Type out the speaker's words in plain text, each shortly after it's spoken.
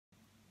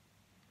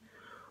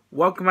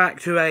Welcome back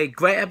to a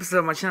great episode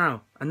of my channel.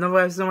 Another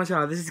episode of my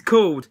channel. This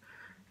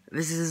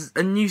is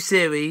a new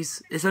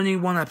series. It's only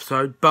one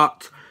episode,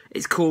 but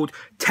it's called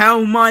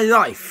Tell My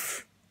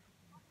Life.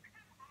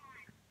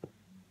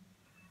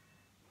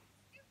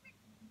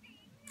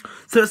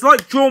 So it's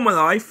like Draw My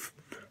Life,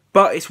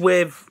 but it's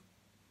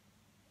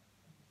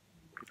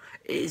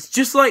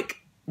just like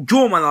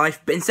Draw My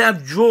Life, but instead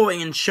of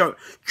drawing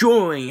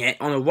it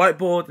on a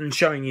whiteboard and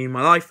showing you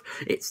my life,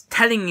 it's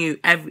telling you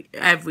every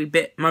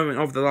moment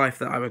of the life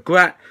that I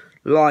regret,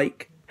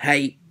 like,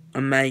 hate,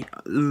 amazed,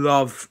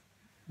 love,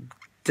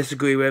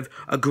 disagree with,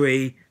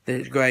 agree that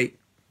it's great.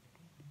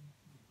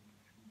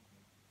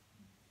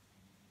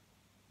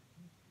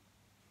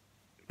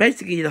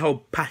 Basically the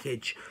whole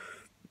package.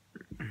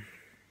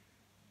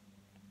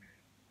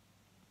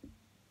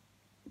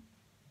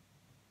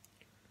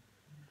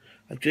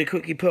 I'm going to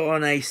quickly put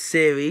on a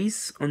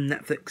series on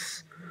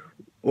Netflix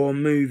or a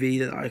movie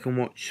that I can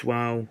watch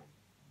while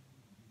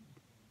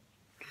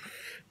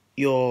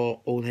you're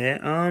all here.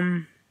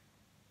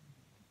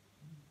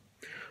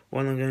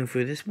 While I'm going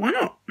through this, why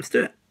not? Let's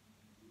do it.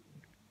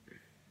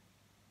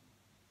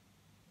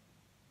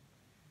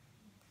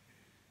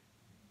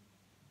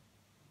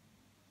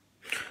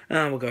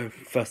 We'll go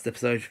first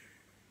episode.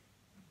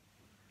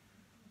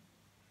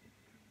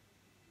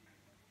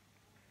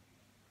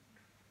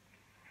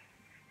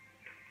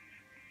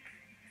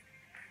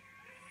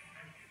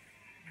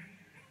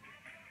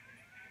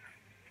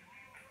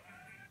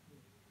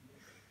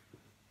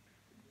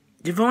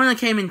 When I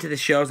came into this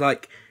show, I was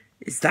like,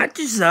 is that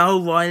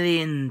Giselle,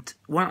 Riley, and...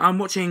 Well, I'm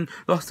watching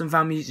Lost and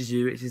Found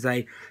Music, which is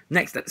a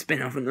Next Step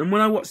spin-off, and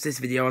when I watched this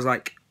video, I was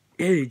like,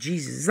 ew,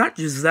 Jesus, is that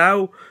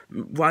Giselle,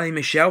 Riley,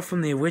 Michelle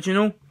from the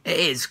original? It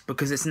is,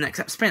 because it's a Next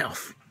Step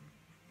spin-off.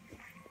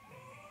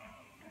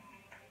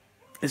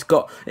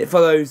 It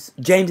follows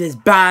James's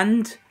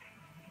band,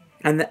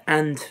 and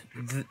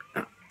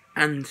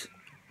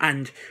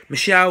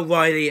Michelle,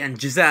 Riley,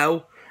 and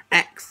Giselle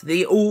X.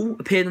 They all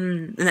appeared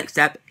in the Next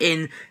Step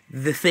in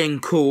the thing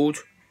called,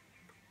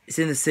 it's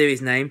in the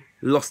series name,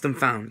 Lost and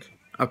Found.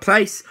 A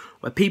place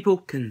where people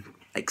can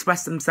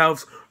express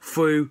themselves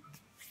through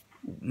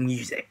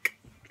music.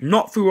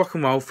 Not through rock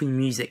and roll, through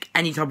music.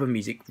 Any type of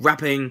music.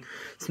 Rapping,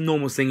 some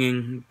normal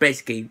singing.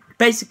 Basically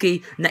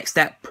Next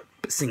Step,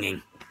 but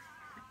singing.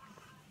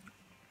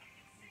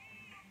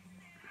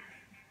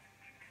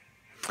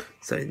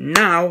 So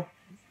now,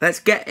 let's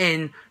get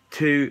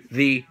into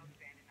the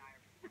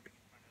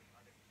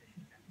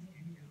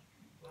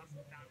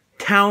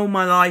Tell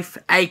My Life,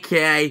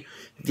 aka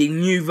the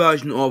new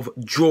version of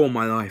Draw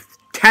My Life.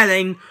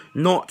 Telling,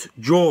 not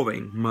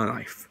drawing my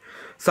life.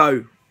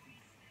 So,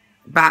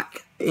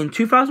 back in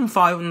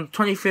 2005, on the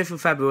 25th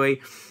of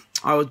February,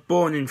 I was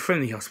born in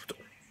Frimley Hospital.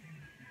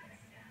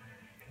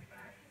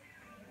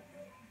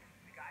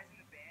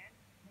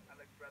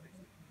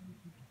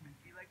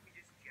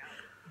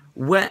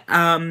 Where,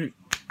 I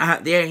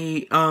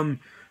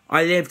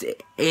lived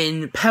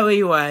in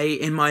Perry Way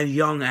in my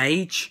young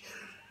age.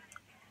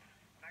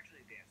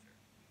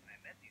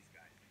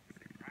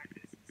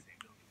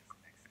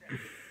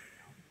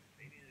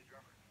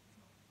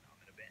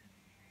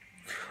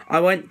 I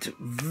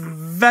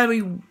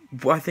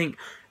think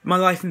my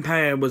life in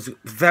Perry was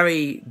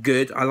very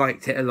good. I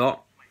liked it a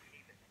lot.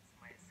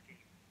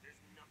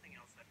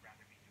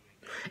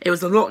 It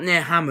was a lot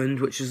near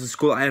Hammond, which is the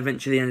school I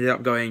eventually ended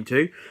up going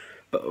to.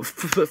 But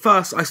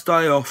first, I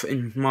started off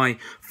in my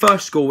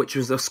first school, which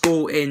was a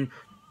school in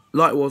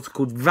Lightwater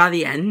called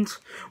Valley End,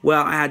 where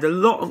I had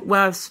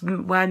where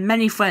I had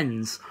many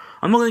friends.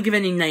 I'm not going to give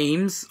any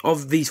names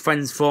of these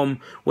friends from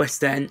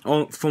West End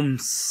or from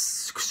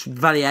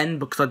Valley End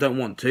because I don't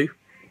want to.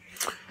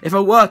 If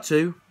I were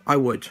to, I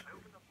would.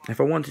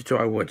 If I wanted to,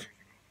 I would.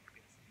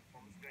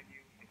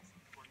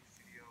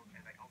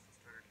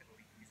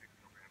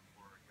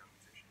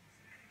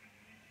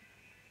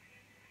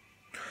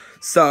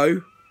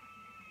 So,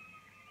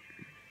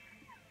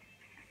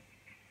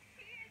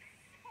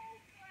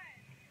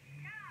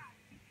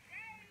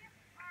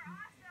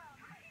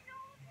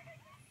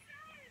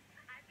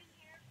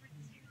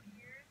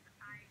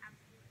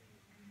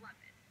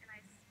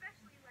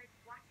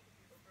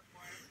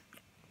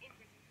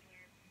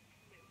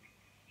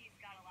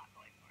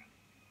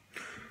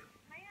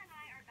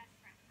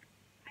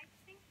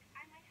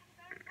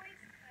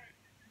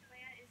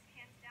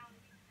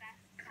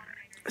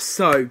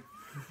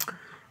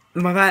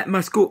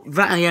 my school,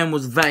 Valley End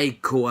was very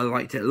cool. I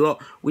liked it a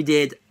lot. We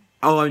did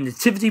our own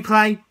nativity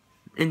play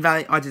in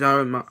Valley.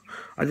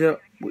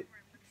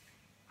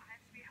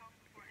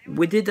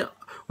 We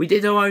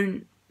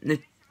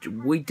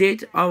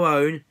did our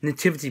own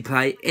nativity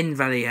play in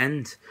Valley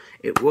End.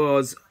 It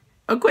was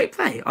a great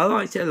play. I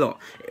liked it a lot.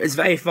 It was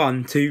very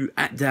fun to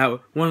act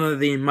out one of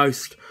the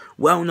most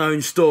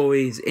well-known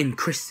stories in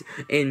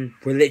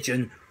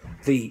religion,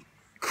 the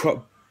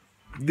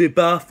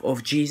birth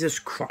of Jesus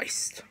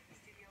Christ.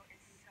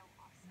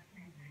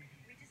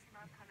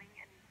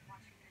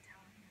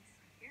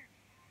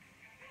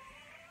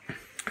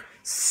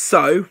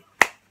 So,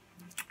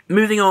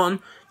 moving on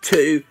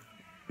to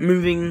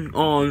moving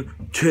on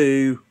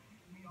to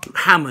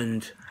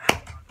Hammond.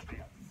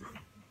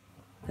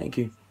 Thank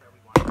you.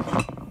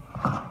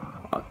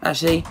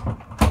 Actually,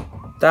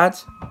 Dad,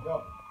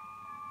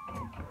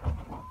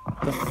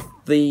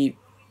 the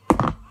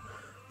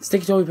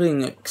sticky toffee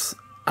pudding looks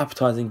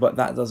appetizing, but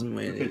that doesn't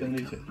really. Okay, don't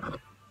eat it.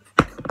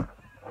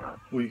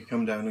 Or you can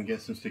come down and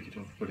get some sticky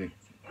toffee pudding.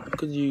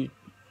 Could you?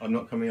 I'm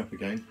not coming up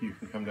again. You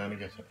can come down and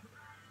get it.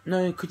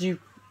 No, could you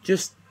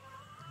just?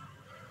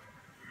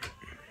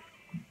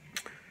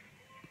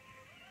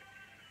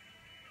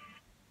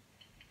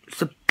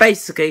 So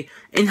basically,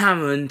 in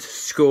Hammond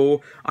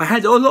School, I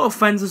had a lot of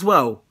friends as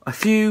well. A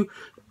few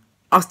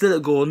are still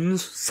at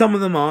Gordon's, some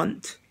of them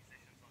aren't.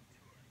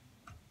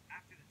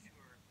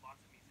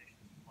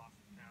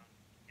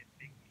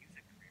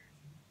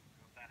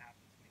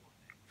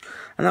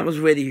 And that was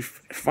really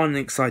fun and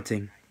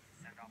exciting.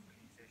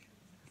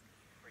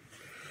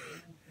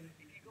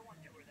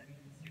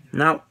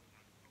 Now,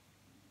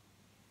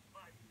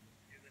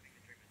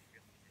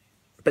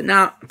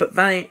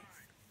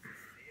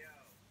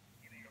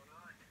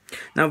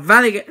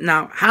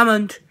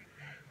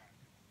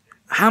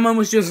 Hammond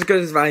was just as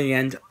good as Valley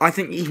End. I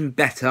think even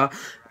better.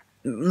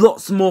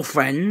 Lots more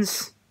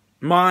friends.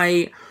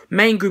 My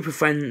main group of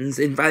friends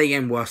in Valley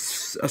End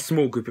was a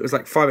small group. It was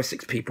like 5 or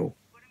 6 people.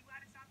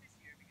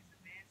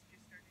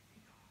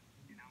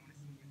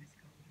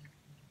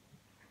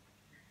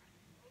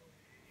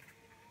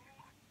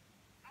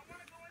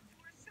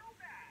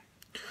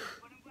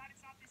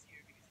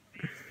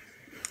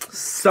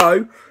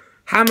 So,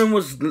 Hammond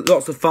was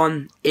lots of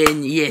fun.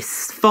 In year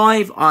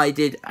 5, I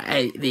did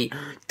the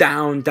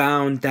Down,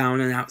 Down,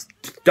 Down and Out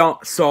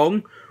dance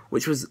song,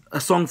 which was a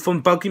song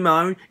from Buggy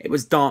Malone. It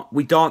was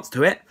we danced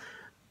to it.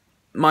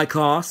 My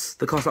class,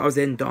 the class that I was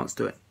in, danced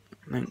to it.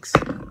 Thanks.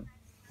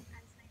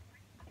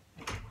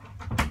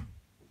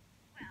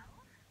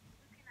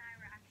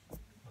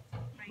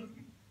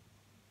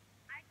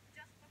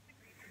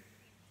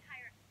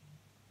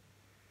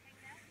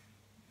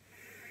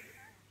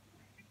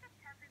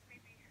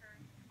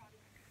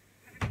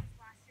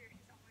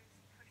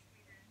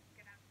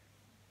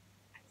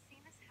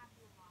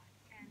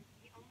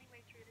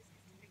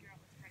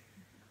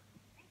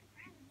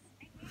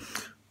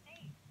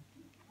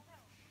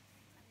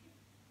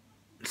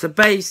 So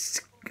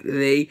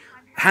basically,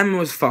 Hammond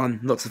was fun,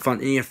 lots of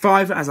fun. In year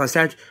 5, as I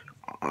said,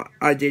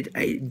 I did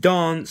a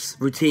dance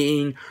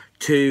routine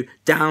to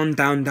Down,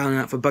 Down, Down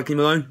Out for Buggy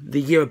Malone. The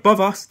year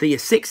above us, the year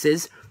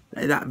 6s,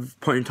 at that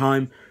point in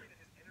time,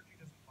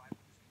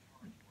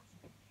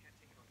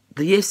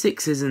 the year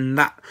 6s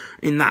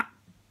in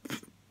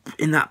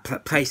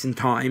that place and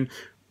time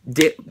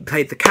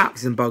played the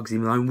Cactus and Bugsy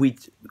Malone.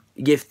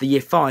 The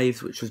year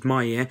 5s, which was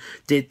my year,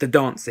 did the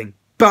dancing.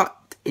 But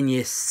in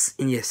year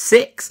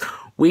 6,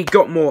 we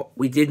did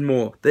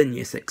more than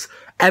year 6.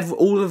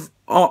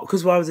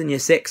 Because I was in year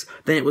 6,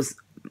 then it was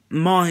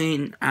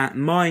mine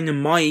and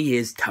my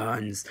year's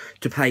turns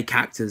to play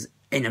characters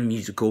in a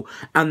musical,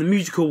 and the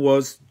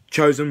musical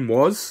chosen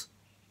was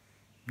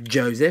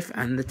Joseph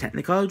and the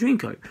Technicolor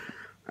Dreamcoat.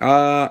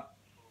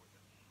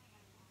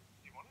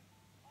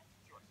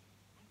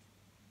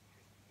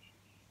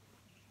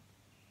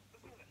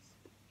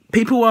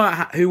 People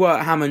who were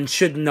at Hammond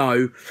should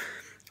know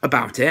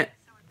about it.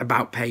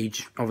 About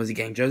Paige, obviously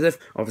getting Joseph,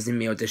 obviously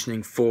me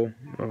auditioning for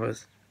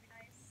others.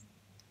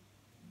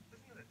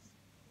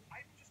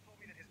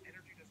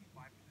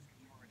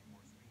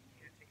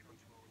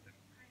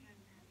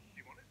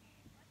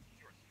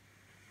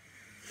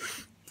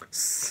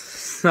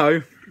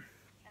 So,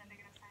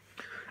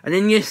 and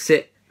in year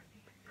 6,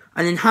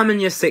 and in Hammond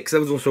year 6, there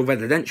was also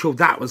residential.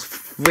 That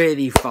was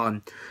really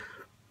fun.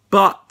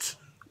 But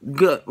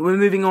we're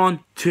moving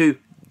on to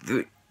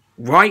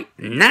right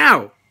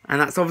now. And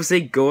that's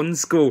obviously Gordon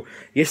School.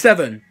 Year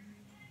 7.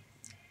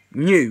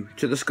 New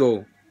to the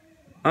school.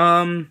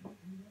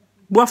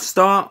 Rough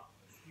start.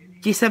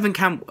 Year 7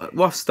 camp,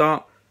 rough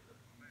start.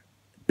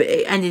 But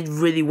it ended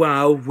really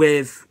well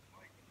with...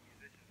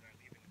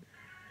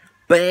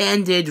 But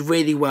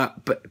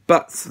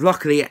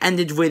luckily it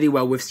ended really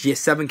well with year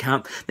 7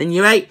 camp. Then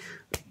year 8,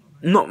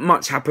 not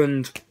much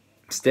happened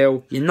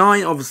still. Year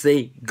 9,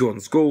 obviously,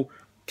 Gordon School.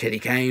 Tilly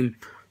came.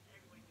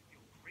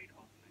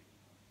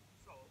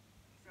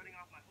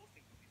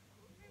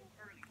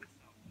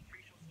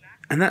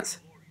 And that's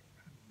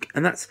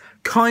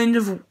kind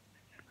of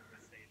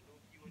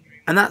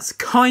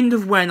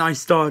when I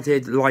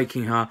started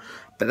liking her,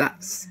 but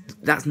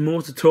that's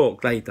more to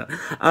talk later.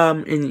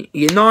 In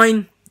year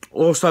 9,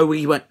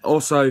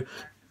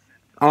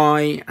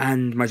 I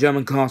and my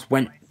German class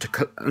went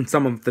to, and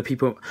some of the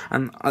people,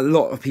 and a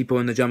lot of people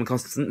in the German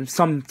class,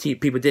 some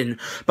people didn't,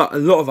 but a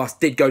lot of us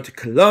did go to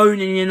Cologne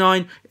in year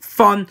 9.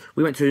 Fun.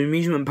 We went to an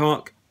amusement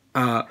park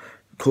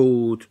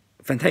called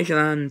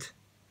Phantasialand.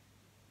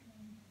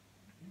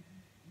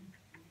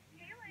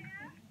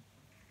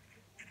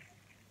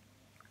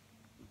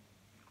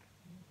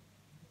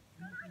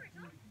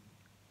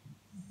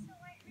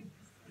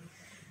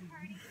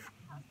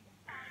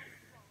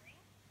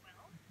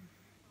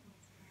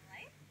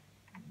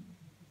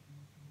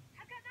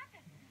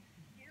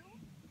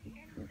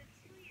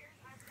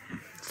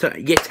 So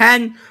year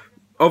 10,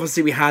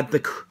 obviously we had the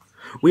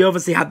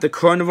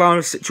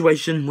coronavirus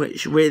situation,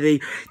 which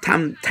really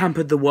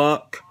tampered the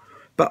work.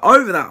 But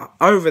over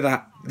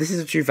that, this is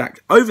a true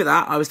fact. Over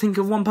that, I was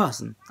thinking of one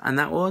person, and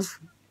that was,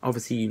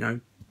 obviously you know,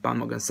 but I'm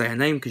not going to say her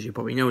name because you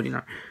probably already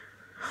know.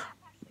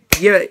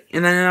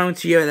 And then on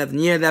to year 11.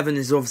 Year 11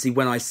 is obviously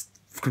when I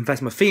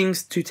confessed my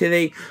feelings to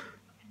Tilly,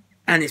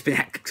 and it's been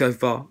hectic so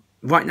far.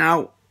 Right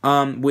now,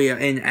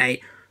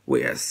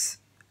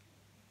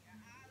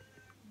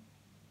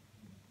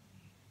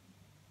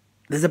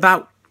 there's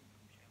about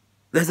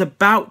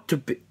to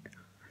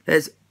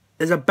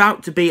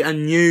be a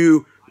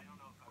new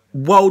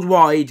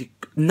worldwide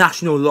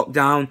national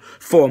lockdown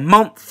for a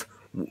month,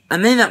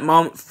 and in that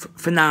month,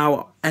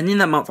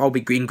 I'll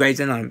be in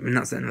Gravesend, and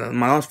that's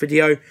my last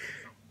video.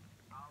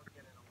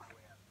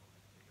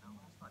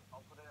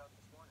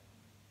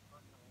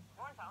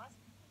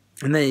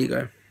 And there you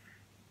go.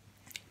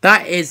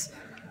 That is,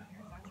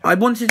 I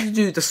wanted to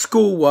do the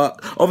schoolwork,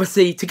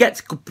 obviously, to get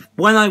to,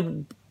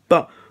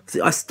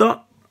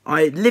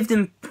 I lived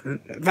in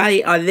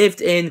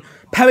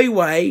Perry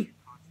Way.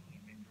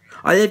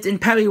 I lived in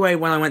Perry Way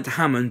when I went to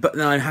Hammond, but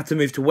then I had to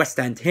move to West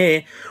End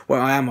here,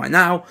 where I am right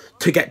now,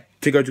 to go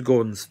to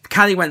Gordon's.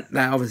 Callie went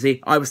there, obviously.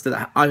 I was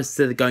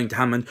still going to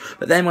Hammond,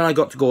 but then when I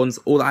got to Gordon's,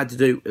 all I had to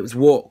do, it was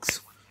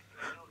walks.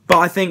 But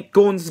I think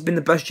Gordon's has been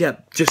the best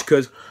yet, just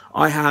because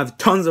I have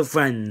tons of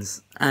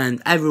friends, and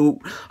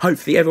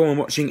hopefully everyone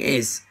watching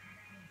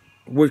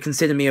would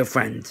consider me a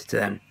friend to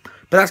them.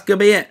 But that's going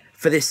to be it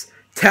for this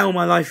Tell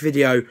My Life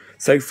video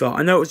so far.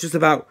 I know it was just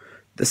about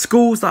the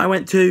schools that I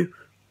went to,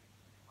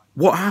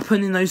 what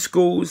happened in those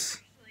schools,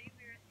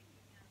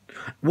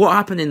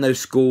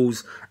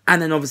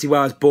 and then obviously where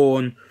I was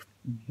born,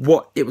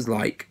 what it was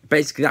like.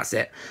 Basically, that's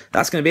it.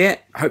 That's going to be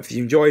it. Hopefully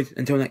you enjoyed.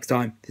 Until next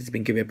time, this has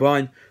been Give Me a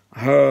Brian.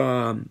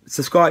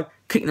 Subscribe,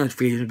 click the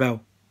notification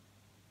bell.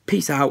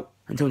 Peace out.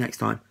 Until next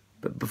time.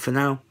 But for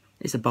now,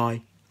 it's a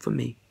bye from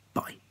me.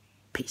 Bye.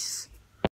 Peace.